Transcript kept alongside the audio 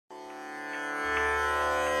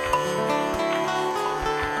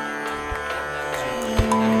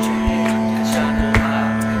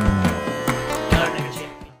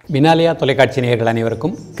மினாலியா தொலைக்காட்சி நேயர்கள்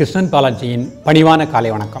அனைவருக்கும் கிருஷ்ணன் பாலாஜியின் பணிவான காலை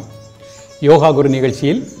வணக்கம். யோகா குரு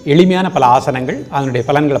நிகழ்ச்சியில் எளிமையான பல ஆசனங்கள் அதனுடைய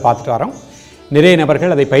பலன்களை பார்த்துட்டு வரோம். நிறைய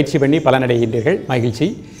நபர்கள் அதை பயிற்சி பண்ணி பலனடைகின்றீர்கள், மகிழ்ச்சி.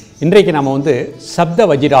 இன்றைக்கு நாம் சப்த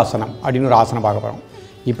வஜ்ராசனம் அப்படின்னு ஒரு ஆசனம் பார்க்க போகிறோம்.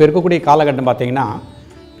 இப்போ இருக்கக்கூடிய காலகட்டம் பார்த்திங்கன்னா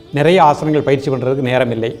நிறைய ஆசனங்கள் பயிற்சி பண்ணுறதுக்கு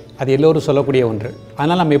நேரம் இல்லை, அது எல்லோரும் சொல்லக்கூடிய ஒன்று.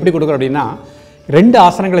 அதனால் நம்ம எப்படி கொடுக்குறோம் அப்படின்னா 2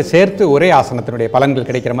 ஆசனங்களை சேர்த்து ஒரே ஆசனத்தினுடைய பலன்கள்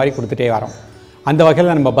கிடைக்கிற மாதிரி கொடுத்துட்டே வரோம். அந்த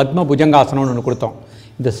வகையில் நம்ம பத்ம புஜங்காசனம்னு ஒன்று கொடுத்தோம்.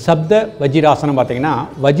 இந்த சப்த வஜ்ராசனம் பார்த்திங்கன்னா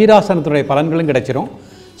வஜ்ராசனத்துடைய பலன்களும் கிடைச்சிரும்,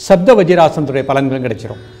 சப்த வஜ்ராசனத்துடைய பலன்களும்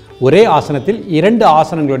கிடைச்சிரும். ஒரே ஆசனத்தில் 2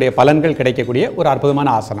 ஆசனங்களுடைய பலன்கள் கிடைக்கக்கூடிய ஒரு அற்புதமான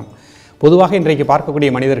ஆசனம். பொதுவாக இன்றைக்கு பார்க்கக்கூடிய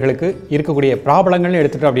மனிதர்களுக்கு இருக்கக்கூடிய ப்ராப்ளங்கள்னு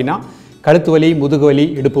எடுத்துட்டோம் அப்படின்னா கழுத்து வலி, முதுகு வலி,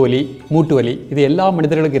 இடுப்பு வலி, மூட்டு வலி, இது எல்லா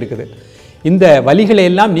மனிதர்களுக்கும் இருக்குது. இந்த வலிகளை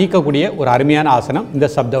எல்லாம் நீக்கக்கூடிய ஒரு அருமையான ஆசனம் இந்த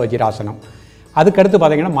சப்த வஜ்ராசனம். அதுக்கடுத்து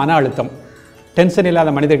பார்த்திங்கன்னா மன அழுத்தம், டென்ஷன் இல்லாத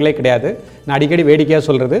மனிதர்களே கிடையாது. நான் அடிக்கடி வேடிக்கையாக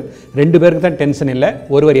சொல்கிறது, 2 பேருக்கு தான் டென்ஷன் இல்லை,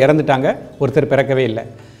 ஒருவர் இறந்துட்டாங்க, ஒருத்தர் பிறக்கவே இல்லை.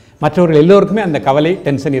 மற்றவர்கள் எல்லோருக்குமே அந்த கவலை,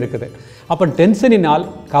 டென்ஷன் இருக்குது. அப்போ டென்ஷனினால்,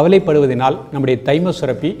 கவலைப்படுவதனால் நம்முடைய தைம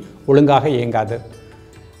சுரப்பி ஒழுங்காக இயங்காது.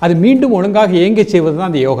 அது மீண்டும் ஒழுங்காக இயங்க செய்வது தான்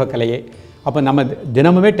அந்த யோக கலையே. அப்போ நம்ம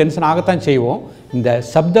தினமுமே டென்ஷன் ஆகத்தான் செய்வோம். இந்த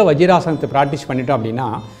சப்த வஜ்ராசனத்தை ப்ராக்டிஸ் பண்ணிட்டோம் அப்படின்னா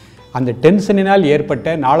அந்த டென்ஷனினால்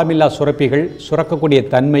ஏற்பட்ட நாளமில்லா சுரப்பிகள் சுரக்கக்கூடிய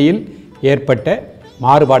தன்மையில் ஏற்பட்ட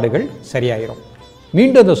மாறுபாடுகள் சரியாயிரும்.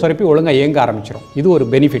 மீண்டும் அந்த சுரப்பி ஒழுங்காக இயங்க ஆரம்பிச்சிடும். இது ஒரு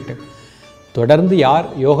பெனிஃபிட்டு. தொடர்ந்து யார்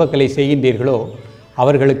யோகக்கலை செய்கின்றீர்களோ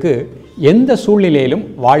அவர்களுக்கு எந்த சூழ்நிலையிலும்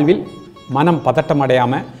வாழ்வில் மனம் பதட்டம்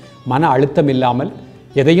அடையாமல், மன அழுத்தம் இல்லாமல்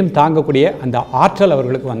எதையும் தாங்கக்கூடிய அந்த ஆற்றல்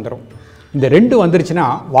அவர்களுக்கு வந்துடும். இந்த 2 வந்துருச்சுன்னா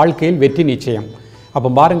வாழ்க்கையில் வெற்றி நிச்சயம். அப்போ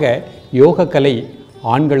பாருங்கள், யோகக்கலை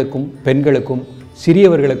ஆண்களுக்கும் பெண்களுக்கும்,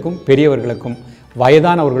 சிறியவர்களுக்கும் பெரியவர்களுக்கும்,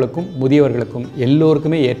 வயதானவர்களுக்கும் முதியவர்களுக்கும்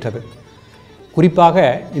எல்லோருக்குமே ஏற்றது. குறிப்பாக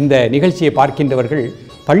இந்த நிகழ்ச்சியை பார்க்கின்றவர்கள்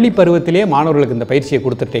பள்ளி பருவத்திலே மாணவர்களுக்கு இந்த பயிற்சியை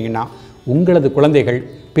கொடுத்துட்டீங்கன்னா உங்களது குழந்தைகள்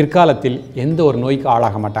பிற்காலத்தில் எந்த ஒரு நோய்க்கு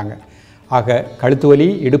ஆளாக மாட்டாங்க. ஆக கழுத்து வலி,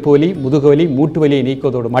 இடுப்பு வலி, முதுகு வலி, மூட்டு வலியை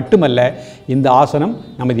நீக்குவதோடு மட்டுமல்ல, இந்த ஆசனம்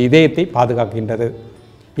நமது இதயத்தை பாதுகாக்கின்றது.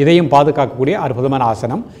 இதயம் பாதுகாக்கக்கூடிய அற்புதமான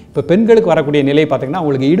ஆசனம். இப்போ பெண்களுக்கு வரக்கூடிய நிலை பார்த்திங்கன்னா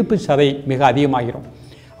அவங்களுக்கு இடுப்பு சதை மிக அதிகமாகிடும்.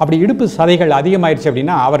 அப்படி இடுப்பு சதைகள் அதிகமாகிடுச்சு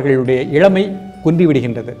அப்படின்னா அவர்களுடைய இளமை குன்றி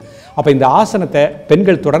விடுகின்றது. அப்போ இந்த ஆசனத்தை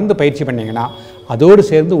பெண்கள் தொடர்ந்து பயிற்சி பண்ணிங்கன்னா அதோடு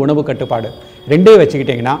சேர்ந்து உணவு கட்டுப்பாடு 2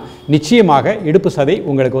 வச்சுக்கிட்டிங்கன்னா நிச்சயமாக இடுப்பு சதை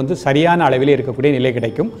உங்களுக்கு சரியான அளவில் இருக்கக்கூடிய நிலை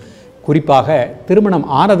கிடைக்கும். குறிப்பாக திருமணம்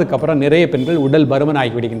ஆனதுக்கப்புறம் நிறைய பெண்கள் உடல் பருமன்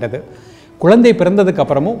ஆகிவிடுகின்றது. குழந்தை பிறந்ததுக்கு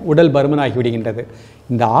அப்புறமும் உடல் பருமனாகி விடுகின்றது.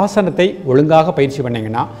 இந்த ஆசனத்தை ஒழுங்காக பயிற்சி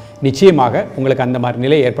பண்ணிங்கன்னா நிச்சயமாக உங்களுக்கு அந்த மாதிரி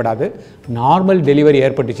நிலை ஏற்படாது. நார்மல் டெலிவரி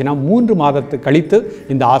ஏற்பட்டுச்சுன்னா 3 மாதத்துக்கு கழித்து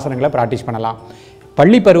இந்த ஆசனங்களை ப்ராக்டிஸ் பண்ணலாம்.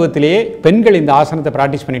 பள்ளி பருவத்திலேயே பெண்கள் இந்த ஆசனத்தை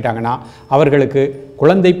ப்ராக்டிஸ் பண்ணிட்டாங்கன்னா அவர்களுக்கு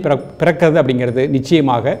குழந்தை பிறக்கிறது அப்படிங்கிறது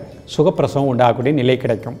நிச்சயமாக சுகப்பிரசவம் உண்டாகக்கூடிய நிலை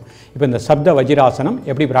கிடைக்கும். இப்போ இந்த சப்த வஜ்ராசனம்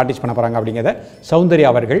எப்படி ப்ராக்டிஸ் பண்ண போகிறாங்க அப்படிங்கிறத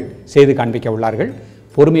சௌந்தர்யா அவர்கள் செய்து காண்பிக்க உள்ளார்கள்.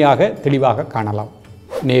 பொறுமையாக தெளிவாக காணலாம்.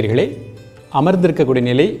 நேயர்களே, அமர்ந்திருக்கக்கூடிய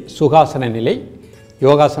நிலை சுகாசன நிலை.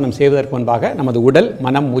 யோகாசனம் செய்வதற்கு முன்பாக நமது உடல்,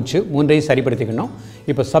 மனம், மூச்சு 3ஐயும் சரிப்படுத்திக்கணும்.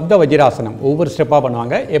 இப்போ சப்த வஜ்ராசனம் ஒவ்வொரு ஸ்டெப்பாக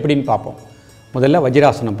பண்ணுவாங்க, எப்படின்னு பார்ப்போம். முதல்ல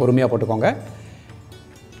வஜ்ராசனம் பொறுமையாக போட்டுக்கோங்க.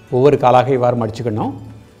 ஒவ்வொரு காலாக இவ்வாறு மடிச்சுக்கணும்.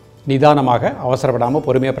 நிதானமாக, அவசரப்படாமல்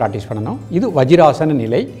பொறுமையாக ப்ராக்டிஸ் பண்ணணும். இது வஜ்ராசன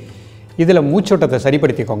நிலை. இதில் மூச்சோட்டத்தை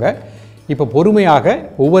சரிப்படுத்திக்கோங்க. இப்போ பொறுமையாக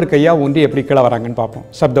ஒவ்வொரு கையாக ஊன்றி எப்படி கீழே வராங்கன்னு பார்ப்போம்.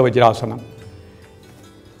 சப்த வஜ்ராசனம்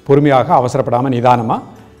பொறுமையாக, அவசரப்படாமல்,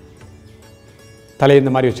 நிதானமாக தலை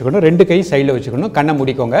இந்த மாதிரி வச்சுக்கணும். 2 கை சைடில் வச்சுக்கணும். கண்ணை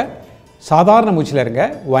மூடிக்கோங்க. சாதாரண மூச்சில் இருங்க.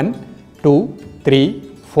 1 2 3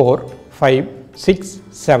 4 5 6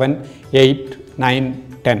 7 8 9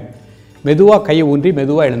 10. மெதுவாக கையை ஊன்றி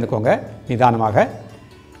மெதுவாக எழுந்துக்கோங்க. நிதானமாக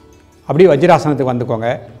அப்படியே வஜ்ராசனத்துக்கு வந்துக்கோங்க.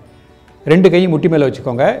 2 கையும் முட்டி மேலே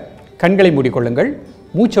வச்சுக்கோங்க. கண்களை மூடிக்கொள்ளுங்கள்.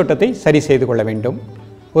 மூச்சோட்டத்தை சரி செய்து கொள்ள வேண்டும்.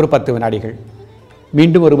 ஒரு 10 வினாடிகள்.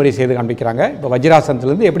 மீண்டும் ஒரு முறை செய்து காண்பிக்கிறாங்க. இப்போ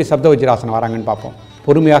வஜ்ராசனத்துலேருந்து எப்படி சப்த வஜ்ராசனம் வராங்கன்னு பார்ப்போம்.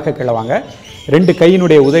 பொறுமையாக கீழே வாங்க. 2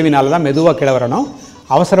 கையினுடைய உதவினால தான் மெதுவாக கீழே வரணும்.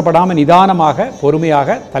 அவசரப்படாமல் நிதானமாக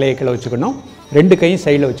பொறுமையாக தலையை கீழே வச்சுக்கணும். 2 கையும்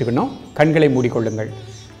சைடில் வச்சுக்கணும். கண்களை மூடிக்கொள்ளுங்கள்.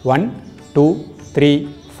 1 2 3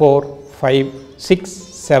 4 5 6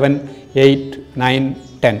 7 8 9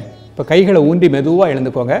 10. இப்போ கைகளை ஊன்றி மெதுவாக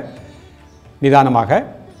எழுந்துக்கோங்க. நிதானமாக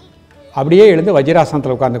அப்படியே எழுந்து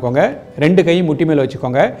வஜ்ராசனத்தில் உட்காந்துக்கோங்க. 2 கையும் முட்டி மேலே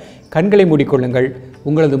வச்சுக்கோங்க. கண்களை மூடிக்கொள்ளுங்கள்.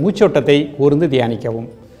 உங்களது மூச்சோட்டத்தை கூர்ந்து தியானிக்கவும்.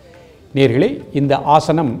 நேயர்களே, இந்த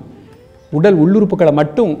ஆசனம் உடல் உள்ளுறுப்புகளை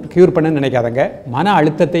மட்டும் க்யூர் பண்ண நினைக்காதங்க. மன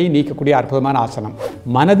அழுத்தத்தை நீக்கக்கூடிய அற்புதமான ஆசனம்.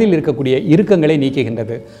 மனதில் இருக்கக்கூடிய இறுக்கங்களை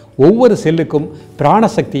நீக்குகின்றது. ஒவ்வொரு செல்லுக்கும்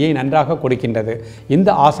பிராணசக்தியை நன்றாக கொடுக்கின்றது. இந்த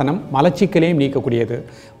ஆசனம் மலச்சிக்கலையும் நீக்கக்கூடியது.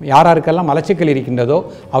 யாராருக்கெல்லாம் மலச்சிக்கல் இருக்கின்றதோ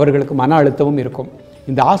அவர்களுக்கு மன அழுத்தமும் இருக்கும்.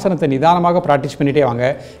 இந்த ஆசனத்தை நிதானமாக ப்ராக்டிஸ் பண்ணிகிட்டே வாங்க.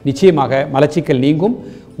 நிச்சயமாக மலச்சிக்கல் நீங்கும்.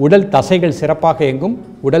 உடல் தசைகள் சிறப்பாக இயங்கும்,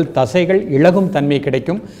 உடல் தசைகள் இளகும் தன்மை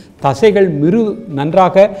கிடைக்கும், தசைகள்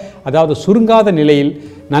நன்றாக அதாவது சுருங்காத நிலையில்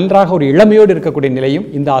நன்றாக ஒரு இளமையோடு இருக்கக்கூடிய நிலையும்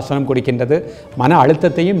இந்த ஆசனம் கொடுக்கின்றது. மன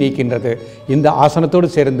அழுத்தத்தையும் நீக்கின்றது. இந்த ஆசனத்தோடு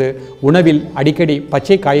சேர்ந்து உணவில் அடிக்கடி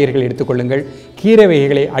பச்சை காய்கறிகள் எடுத்துக்கொள்ளுங்கள். கீரை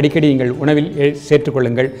வகைகளை அடிக்கடி நீங்கள் உணவில்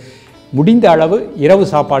சேர்த்துக்கொள்ளுங்கள். முடிந்த அளவு இரவு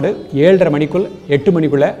சாப்பாடு 7:30 மணிக்குள் 8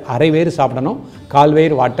 மணிக்குள்ளே அரை வேறு சாப்பிடணும்.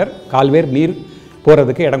 கால்வேர் வாட்டர், கால்வேர் நீர்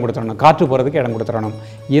போகிறதுக்கு இடம் கொடுத்துடணும், காற்று போகிறதுக்கு இடம் கொடுத்துடணும்.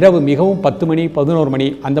 இரவு மிகவும் 10 மணி 11 மணி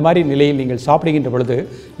அந்த மாதிரி நிலையில் நீங்கள் சாப்பிடுகின்ற பொழுது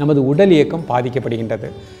நமது உடல் இயக்கம் பாதிக்கப்படுகின்றது.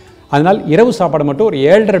 அதனால் இரவு சாப்பாடு மட்டும் ஒரு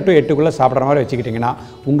 7:30 to 8 சாப்பிட்ற மாதிரி வச்சுக்கிட்டிங்கன்னா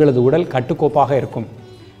உங்களது உடல் கட்டுக்கோப்பாக இருக்கும்.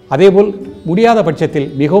 அதேபோல் முடியாத பட்சத்தில்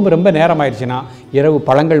மிகவும் ரொம்ப நேரம் ஆயிடுச்சுன்னா இரவு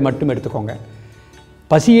பழங்கள் மட்டும் எடுத்துக்கோங்க.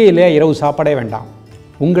 பசியே இல்லையா, இரவு சாப்பாடே வேண்டாம்.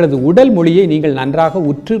 உங்களது உடல் மொழியை நீங்கள் நன்றாக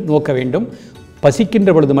உற்று நோக்க வேண்டும். பசிக்கின்ற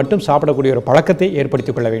பொழுது மட்டும் சாப்பிடக்கூடிய ஒரு பழக்கத்தை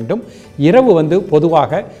ஏற்படுத்திக் கொள்ள வேண்டும். இரவு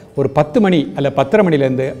பொதுவாக ஒரு 10 மணி அல்ல 10:30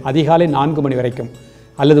 மணிலேருந்து அதிகாலை 4 மணி வரைக்கும்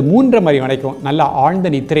அல்லது 3:30 மணி வரைக்கும் நல்ல ஆழ்ந்த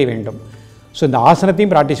நித்திரை வேண்டும். ஸோ இந்த ஆசனத்தையும்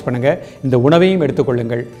ப்ராக்டிஸ் பண்ணுங்கள், இந்த உணவையும்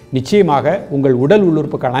எடுத்துக்கொள்ளுங்கள். நிச்சயமாக உங்கள் உடல்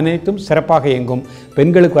உள்ளுறுப்புகள் அனைத்தும் சிறப்பாக இயங்கும்.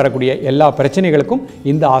 பெண்களுக்கு வரக்கூடிய எல்லா பிரச்சனைகளுக்கும்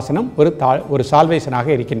இந்த ஆசனம் ஒரு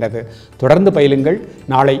சால்வேஷனாக இருக்கின்றது. தொடர்ந்து பயிலுங்கள்.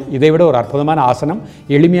 நாளை இதைவிட ஒரு அற்புதமான ஆசனம்,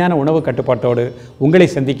 எளிமையான உணவு கட்டுப்பாட்டோடு உங்களை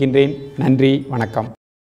சந்திக்கின்றேன். நன்றி, வணக்கம்.